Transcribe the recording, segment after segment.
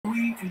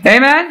Hey,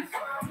 man.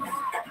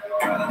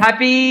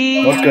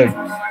 Happy. What's good?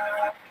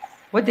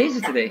 What day is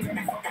it today?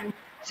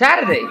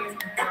 Saturday.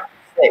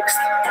 6th.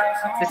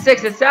 The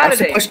 6th is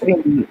Saturday.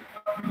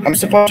 I'm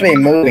supposed to be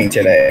moving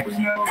today.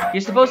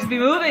 You're supposed to be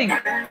moving.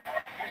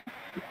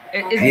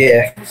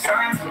 Yeah.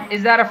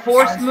 Is that a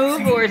forced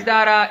move or is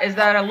that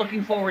a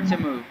looking forward to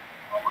move?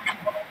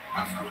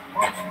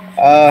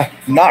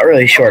 Not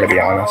really sure, to be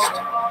honest.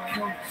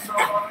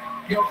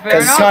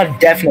 Because it's not a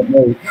definite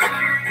move.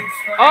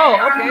 Oh,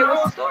 okay.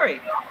 What's the story?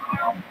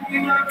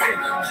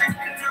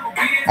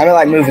 I don't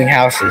like moving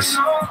houses.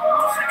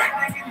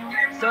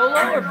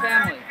 Solo or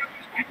family?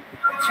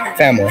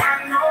 Family.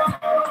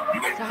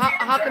 So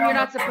how come you're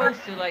not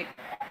supposed to? Like,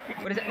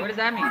 what does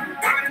that mean?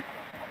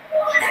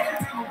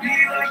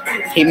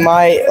 He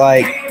might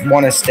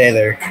want to stay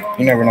there.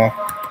 You never know.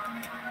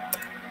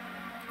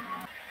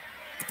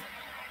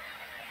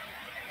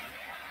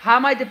 How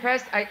am I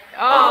depressed?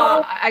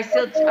 Well,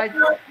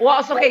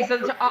 it's okay.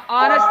 So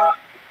honest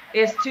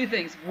is two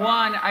things.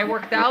 One, I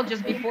worked out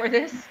just before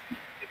this,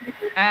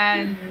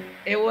 and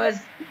it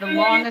was the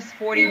longest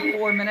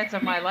 44 minutes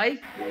of my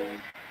life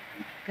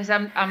because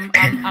I'm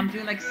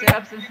doing like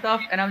sit-ups and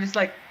stuff, and I'm just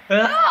like,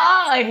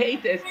 I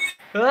hate this.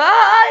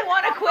 I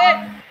want to quit.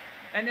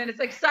 And then it's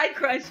like side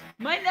crunch.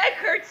 My neck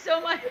hurts so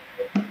much.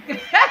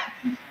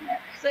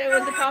 So it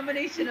was a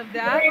combination of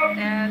that,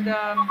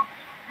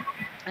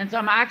 and so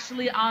I'm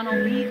actually on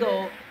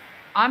Omegle.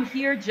 I'm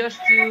here just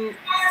to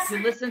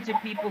listen to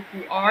people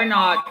who are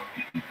not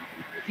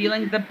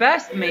feeling the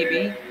best,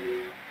 maybe,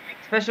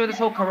 especially with this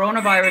whole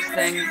coronavirus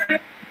thing.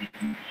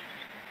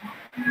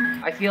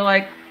 I feel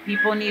like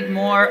people need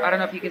more. I don't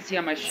know if you can see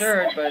on my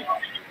shirt, but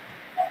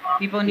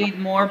people need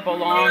more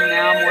belong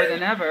now more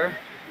than ever,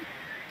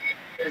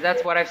 because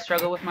that's what I've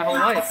struggled with my whole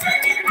life.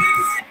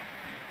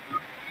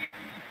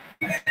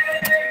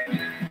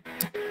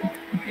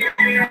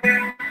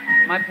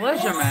 My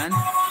pleasure, man.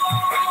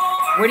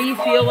 Where do you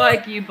feel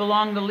like you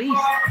belong the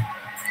least?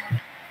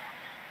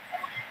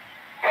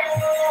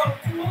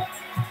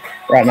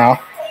 Right now.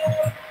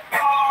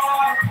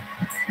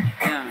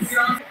 Yeah.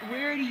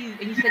 Where do you?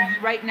 And you said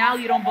right now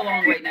you don't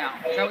belong right now.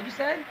 Is that what you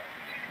said?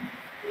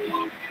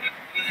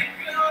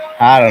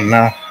 I don't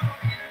know.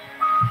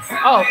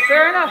 Oh,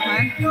 fair enough,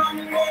 man.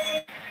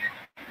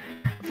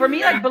 For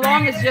me, like,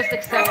 belong is just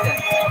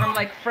acceptance from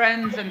like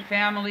friends and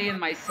family and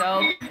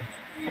myself.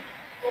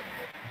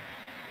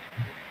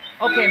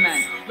 Okay,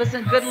 man.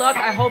 Listen, good luck.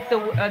 I hope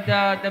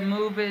the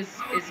move is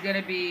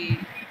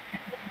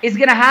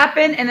gonna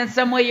happen, and in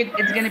some way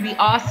it's gonna be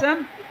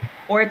awesome,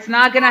 or it's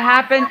not gonna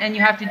happen, and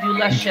you have to do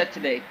less shit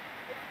today.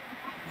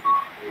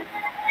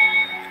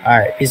 All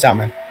right, peace out,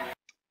 man.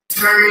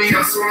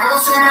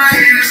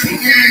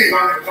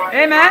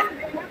 Hey, man.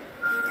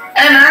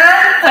 Hey, man.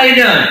 How you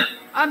doing?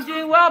 I'm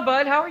doing well,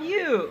 bud. How are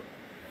you?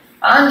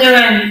 I'm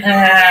doing.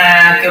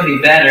 Could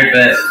be better,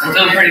 but I'm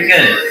doing pretty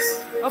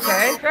good.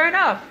 Okay, fair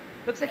enough.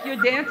 Looks like you're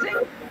dancing.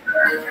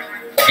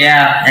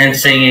 Yeah, and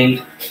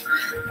singing.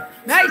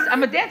 Nice.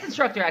 I'm a dance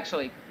instructor,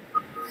 actually.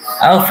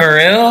 Oh, for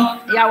real?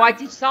 Yeah, well, I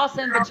teach salsa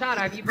and bachata.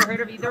 Have you ever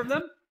heard of either of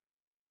them?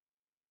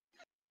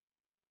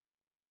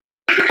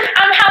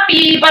 I'm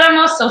happy, but I'm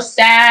also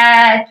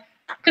sad.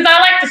 Because I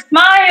like to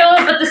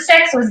smile, but the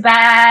sex was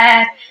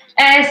bad.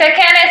 And so,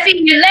 can I see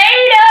you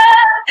later?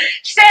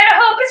 She said, I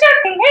hope it's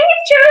nothing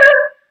major.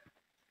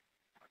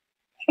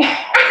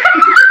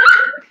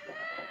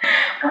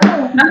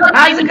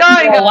 How's it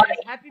going?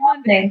 Happy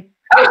Monday.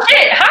 Oh,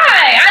 shit.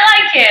 Hi. I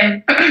like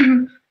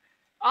him.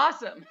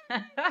 Awesome.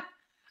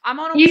 I'm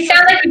on. You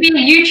sound like you'd be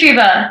a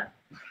YouTuber.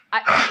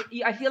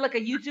 I feel like a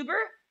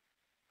YouTuber?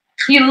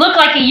 You look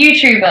like a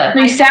YouTuber.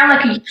 You sound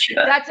like a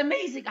YouTuber. That's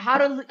amazing. How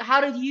do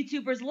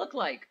YouTubers look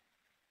like?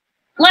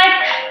 Like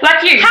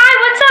you. Hi,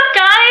 what's up,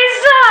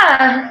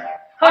 guys?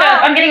 Hold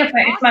up, I'm getting a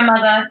phone. Awesome. It's my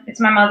mother. It's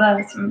my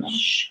mother.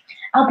 Shh.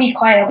 I'll be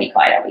quiet. Okay.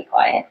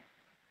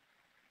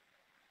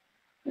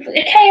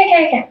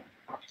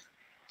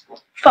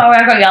 Sorry,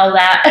 I got yelled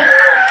at.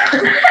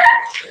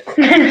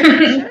 You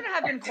shouldn't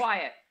have been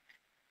quiet.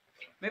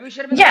 Maybe we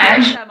should have been quiet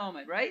at that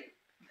moment, right?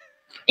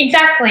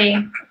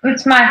 Exactly.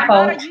 It's my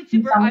fault. I'm not a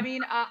YouTuber. I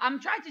mean, I'm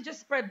trying to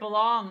just spread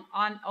belong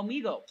on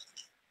Omegle.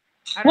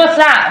 What's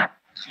that?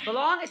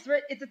 Belong.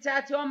 It's a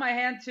tattoo on my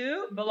hand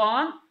too.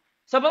 Belong.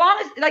 So belong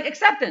is like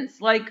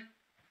acceptance. Like,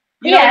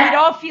 you know,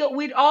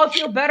 we'd all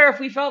feel better if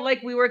we felt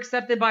like we were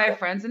accepted by our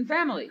friends and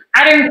family.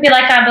 I don't feel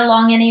like I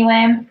belong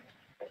anywhere.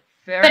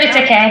 Fair but enough.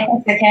 It's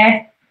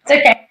okay. It's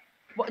okay.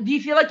 Well, do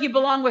you feel like you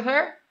belong with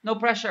her? No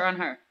pressure on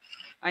her.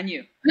 On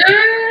you.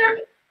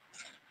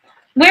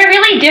 We're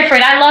really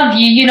different. I love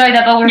you. You know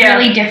that, but we're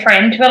really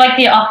different. We're like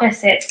the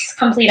opposites,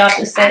 complete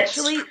opposites.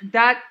 Actually,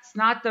 that's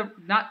not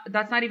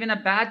even a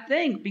bad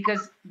thing,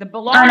 because the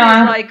belong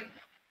is like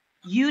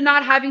you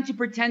not having to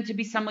pretend to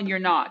be someone you're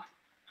not.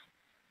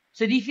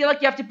 So do you feel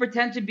like you have to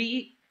pretend to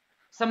be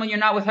someone you're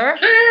not with her?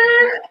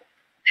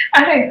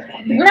 I don't.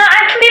 No,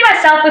 I can be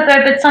myself with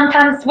her, but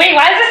sometimes. Wait,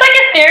 why is this like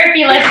a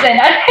therapy lesson?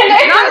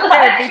 It's not a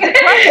therapy. It's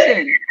a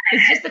question.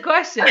 It's just a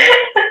question.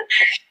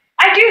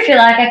 I do feel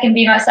like I can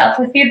be myself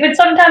with you, but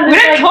sometimes We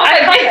it's don't like, talk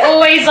I like can't this.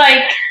 always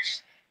like,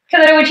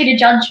 because I don't want you to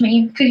judge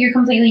me because you're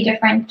completely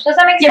different. Does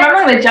that make Yeah, sense?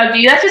 I'm not gonna judge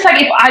you. That's just like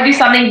if I do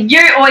something,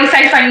 you always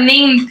say something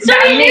mean. So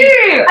about do me.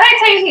 you. I don't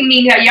say anything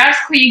mean about you. I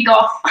just call you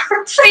goth.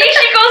 See,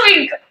 she calls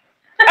me.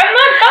 I'm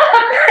not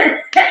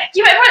God.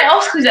 Yeah, but everyone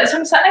else calls that. So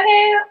I'm just like,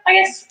 okay, I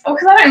guess,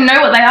 because I don't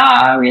know what they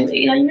are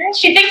really. Like, you know.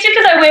 She thinks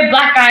because I wear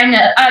black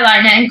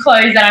eyeliner and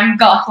clothes that I'm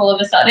goth all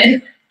of a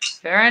sudden.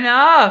 Fair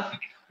enough.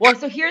 Well,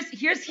 so here's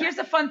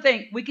a fun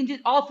thing. We can do,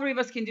 all three of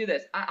us can do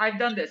this. I've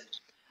done this.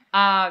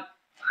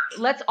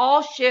 Let's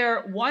all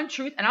share one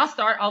truth, and I'll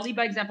start. I'll lead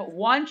by example.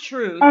 One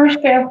truth.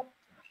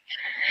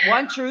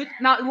 One truth.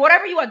 Now,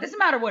 whatever you want, doesn't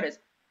matter what it is,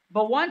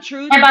 but one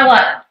truth. And by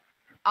what?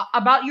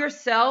 About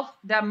yourself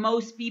that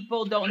most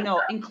people don't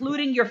know,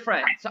 including your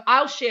friends. So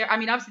I'll share. I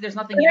mean, obviously, there's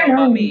nothing you know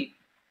about me.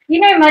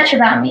 You know much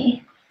about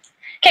me.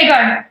 Okay,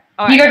 go.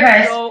 All You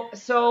right. go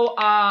first. So,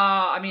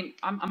 I mean,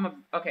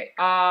 okay.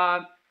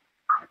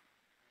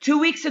 2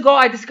 weeks ago,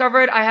 I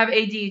discovered I have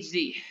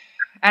ADHD,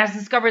 and it's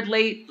discovered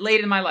late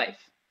in my life.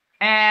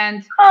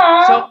 And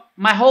Aww. so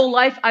my whole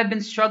life, I've been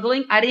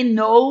struggling. I didn't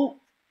know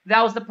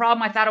that was the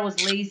problem. I thought I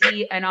was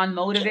lazy and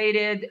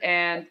unmotivated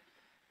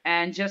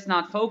and just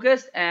not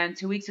focused. And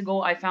 2 weeks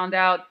ago, I found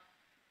out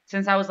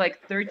since I was like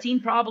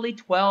 13, probably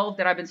 12,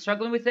 that I've been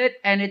struggling with it.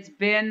 And it's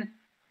been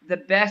the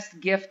best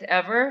gift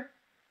ever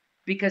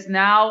because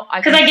now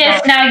I can. Because I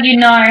guess now you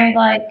know,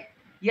 like.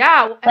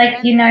 Yeah.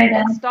 Like, you know that.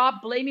 And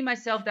stop blaming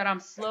myself that I'm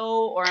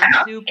slow or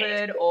I'm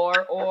stupid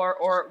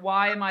or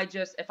why am I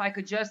just, if I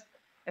could just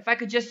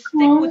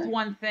stick with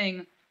one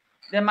thing,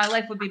 then my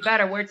life would be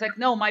better. Where it's like,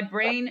 no, my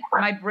brain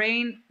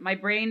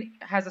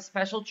has a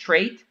special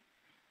trait.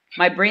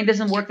 My brain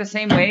doesn't work the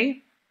same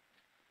way.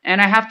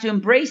 And I have to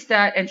embrace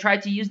that and try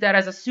to use that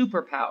as a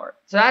superpower.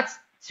 So that's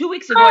 2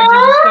 weeks ago I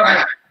just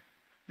discovered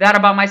that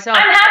about myself.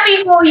 I'm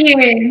happy for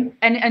you.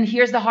 And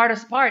here's the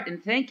hardest part,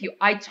 and thank you.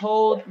 I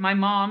told my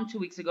mom 2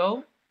 weeks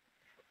ago.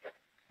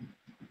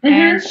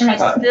 And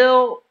she's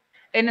still,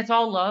 and it's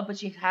all love, but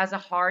she has a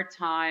hard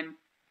time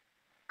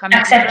coming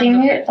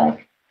accepting it.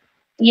 Like,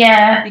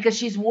 yeah. Because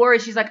she's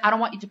worried. She's like, I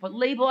don't want you to put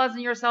labels on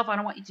yourself. I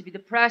don't want you to be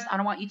depressed. I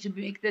don't want you to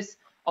make this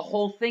a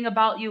whole thing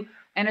about you.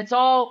 And it's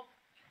all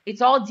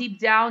deep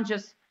down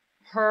just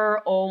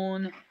her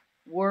own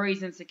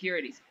worries and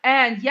insecurities.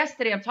 And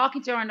yesterday I'm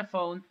talking to her on the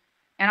phone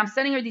and I'm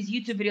sending her these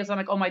YouTube videos. I'm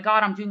like, oh my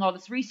God, I'm doing all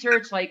this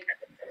research, like,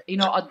 you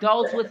know,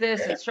 adults with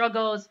this and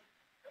struggles.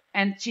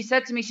 And she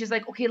said to me, she's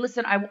like, okay,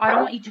 listen, I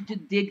don't want you to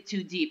dig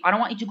too deep. I don't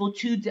want you to go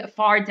too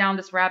far down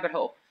this rabbit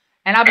hole.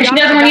 And I'll be she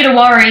doesn't want you to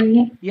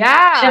worry.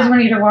 Yeah. She doesn't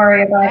want you to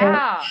worry about it.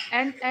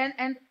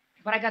 Yeah.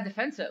 But I got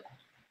defensive.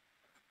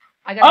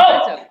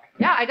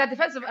 Yeah, I got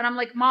defensive. And I'm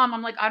like,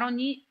 Mom, I don't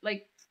need,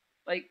 like,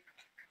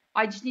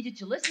 I just need you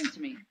to listen to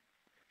me.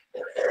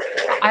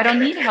 I don't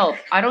need help.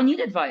 I don't need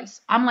advice.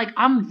 I'm like,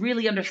 I'm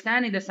really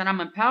understanding this and I'm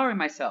empowering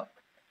myself.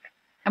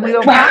 And we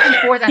were back and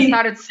forth and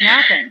started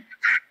snapping.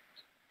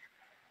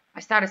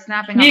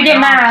 You get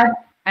mad.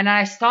 And then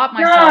I stopped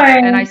myself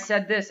and I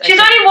said this. She's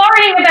only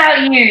worrying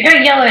about you.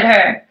 Don't yell at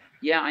her.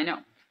 Yeah, I know.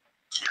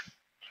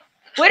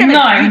 Wait a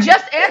minute. No. You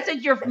just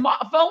answered your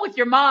phone with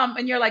your mom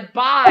and you're like,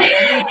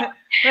 bye.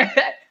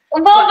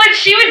 Well, but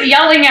she was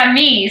yelling at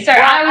me, so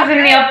I was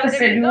in the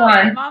opposite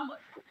one.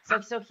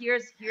 So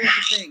here's the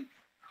thing.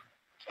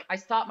 I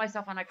stopped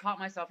myself and I caught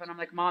myself and I'm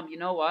like, Mom, you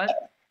know what?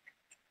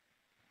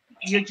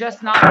 You're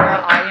just not where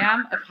I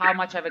am of how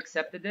much I've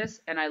accepted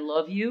this and I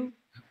love you.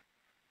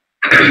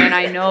 And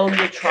I know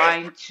you're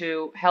trying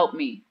to help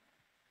me.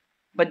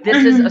 But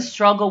this is a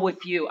struggle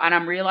with you. And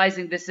I'm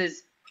realizing this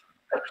is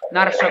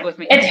not a struggle with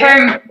me. It's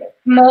her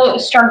more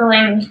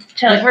struggling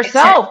to with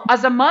herself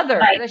as a mother.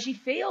 That she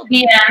failed.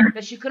 Yeah.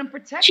 That she couldn't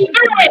protect me.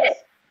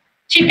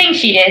 She thinks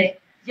she did.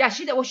 Yeah,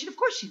 she did. Well, of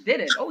course she did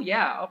it. Oh,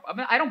 yeah. I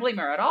mean, I don't blame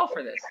her at all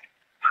for this.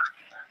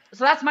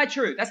 So that's my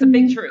truth. That's a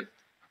big truth.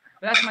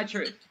 But that's my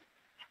truth.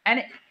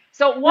 And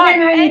so what?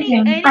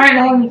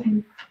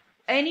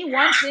 Any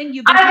one thing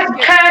you've been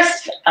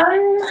cursed. I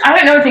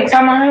don't know anything.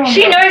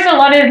 She knows a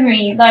lot of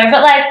me though,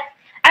 but like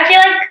I feel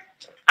like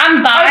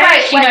I'm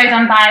bi. She knows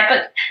I'm bi,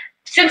 but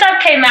since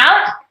I've came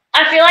out,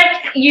 I feel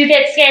like you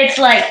get scared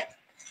to like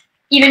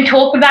even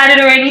talk about it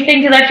or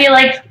anything because I feel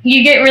like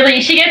she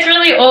gets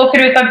really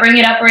awkward if I bring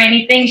it up or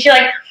anything. She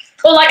like,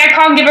 or like I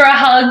can't give her a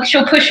hug,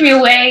 she'll push me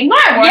away. No,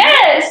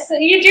 yes,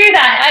 you do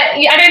that.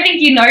 I don't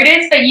think you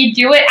notice, but you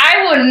do it.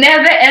 I will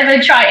never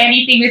ever try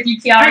anything with you,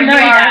 Kiara. You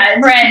are a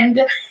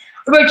friend.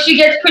 But she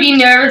gets pretty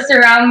nervous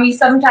around me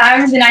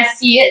sometimes, and I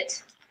see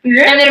it.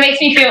 Yeah. And then it makes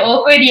me feel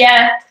awkward,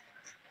 yeah.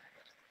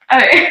 Oh.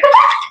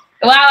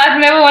 Wow, I've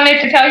never wanted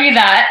to tell you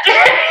that.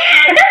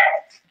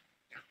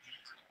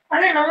 I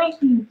don't know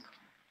anything.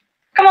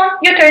 Come on,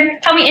 your turn.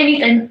 Tell me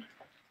anything.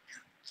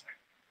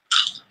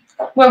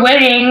 We're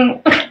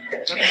waiting.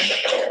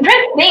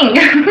 Red thing.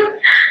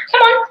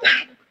 Come on.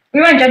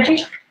 We won't judge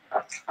you.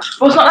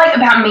 Well, it's not like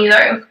about me,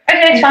 though.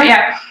 Okay, it's fine.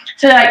 Yeah.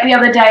 So, like, the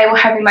other day, we're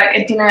having, like,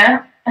 a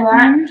dinner and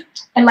that.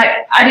 And,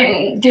 like, I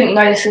didn't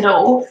know this at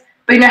all.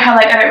 But you know how,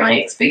 like, I don't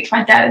really speak to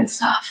my dad and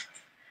stuff.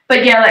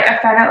 But yeah, like I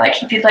found out like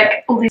he did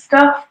like all this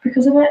stuff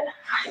because of it,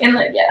 and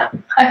like yeah,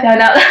 I found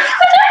out.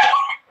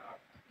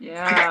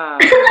 Yeah.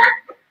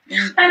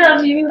 I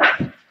love you.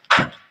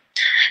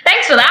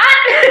 Thanks for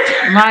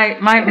that.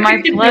 My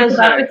We can talk about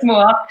pleasure. this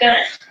more after.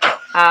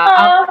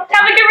 I'll-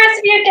 Have a good rest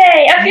of your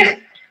day. I feel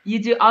you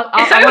do. I'm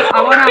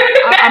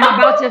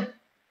about to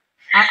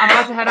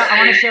head out. I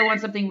want to share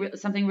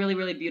something really,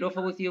 really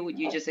beautiful with you. What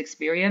you just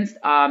experienced.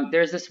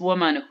 There's this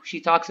woman. She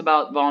talks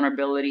about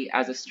vulnerability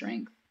as a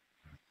strength,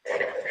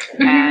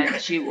 and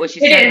what she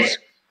said was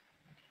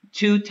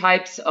 2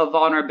 types of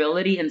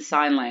vulnerability in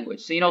sign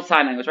language. So you know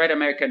sign language, right?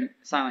 American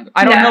Sign Language.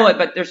 I don't know it,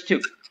 but there's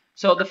 2.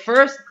 So the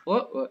first,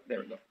 there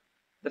we go.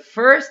 The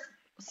first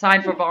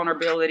sign for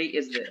vulnerability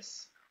is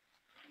this,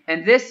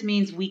 and this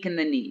means weaken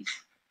the knees.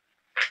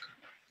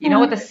 You know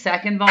what the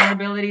second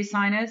vulnerability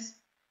sign is?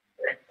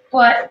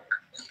 what?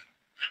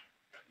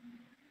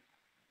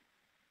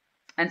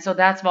 And so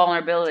that's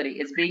vulnerability.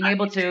 It's being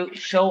able to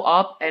show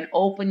up and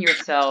open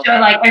yourself. So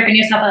like open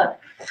yourself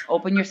up.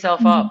 Open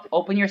yourself up.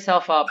 Open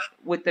yourself up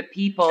with the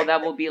people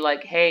that will be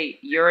like, hey,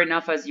 you're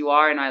enough as you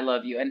are, and I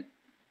love you. And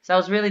so it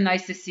was really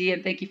nice to see,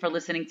 and thank you for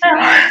listening to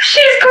me.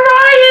 She's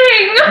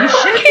crying. You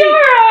should be.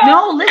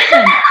 No,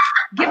 listen.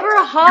 Give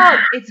her a hug.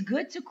 It's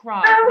good to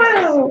cry.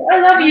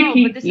 I love you,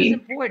 No, but this is Kiki.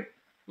 important.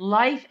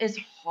 Life is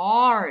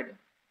hard.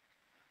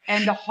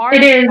 And the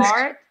hardest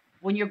part,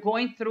 when you're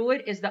going through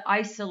it, is the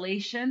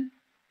isolation.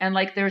 And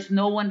like there's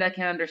no one that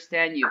can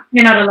understand you.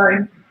 You're not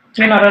alone.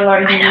 You're not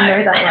alone. You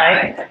know that,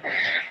 right?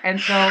 And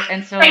so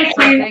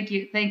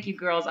thank you,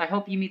 girls. I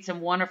hope you meet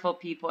some wonderful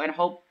people and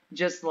hope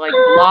just like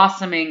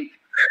blossoming.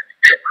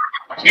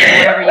 Just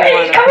whatever you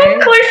want. Come Okay?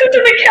 on closer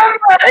to the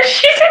camera.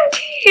 She's in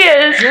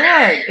tears.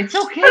 Good. It's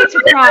okay to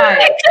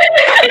cry.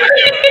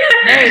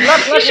 Hey,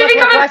 look, You should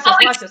become a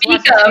public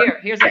speaker.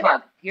 Here's a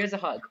hug. Here's a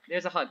hug.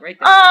 There's a hug right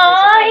there.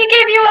 Aw, he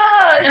gave you a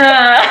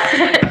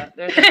hug.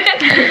 There's a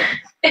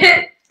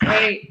hug.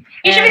 Hey.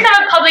 You should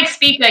become a public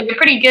speaker. You're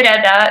pretty good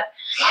at that.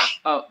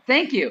 Oh,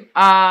 thank you.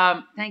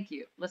 Thank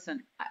you.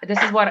 Listen, this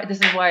is why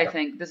I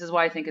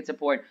think it's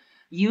important.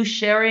 You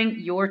sharing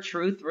your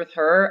truth with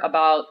her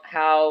about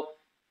how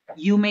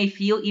you may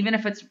feel, even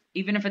if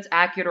it's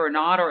accurate or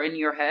not, or in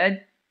your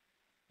head,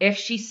 if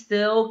she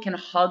still can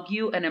hug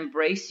you and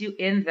embrace you,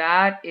 in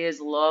that is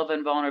love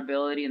and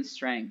vulnerability and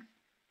strength.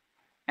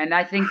 And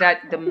I think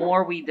that the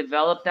more we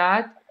develop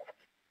that,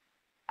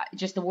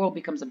 just the world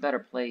becomes a better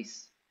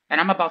place. And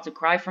I'm about to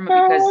cry from it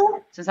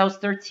because since I was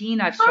 13,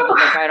 I've struggled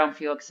like I don't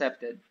feel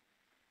accepted.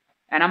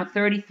 And I'm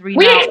 33 now.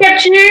 We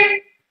accept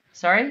you.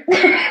 Sorry?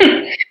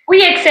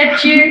 We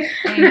accept you.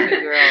 Thank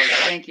you, girls.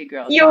 Thank you,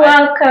 girls. You're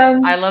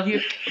welcome. I love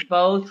you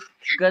both.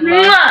 Good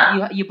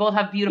luck. You both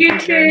have beautiful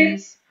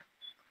journeys.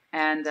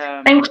 And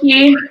thank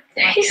you.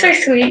 He's so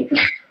sweet.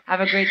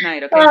 Have a great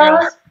night, okay,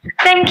 girls?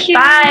 Thank you.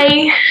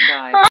 Bye.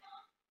 Bye.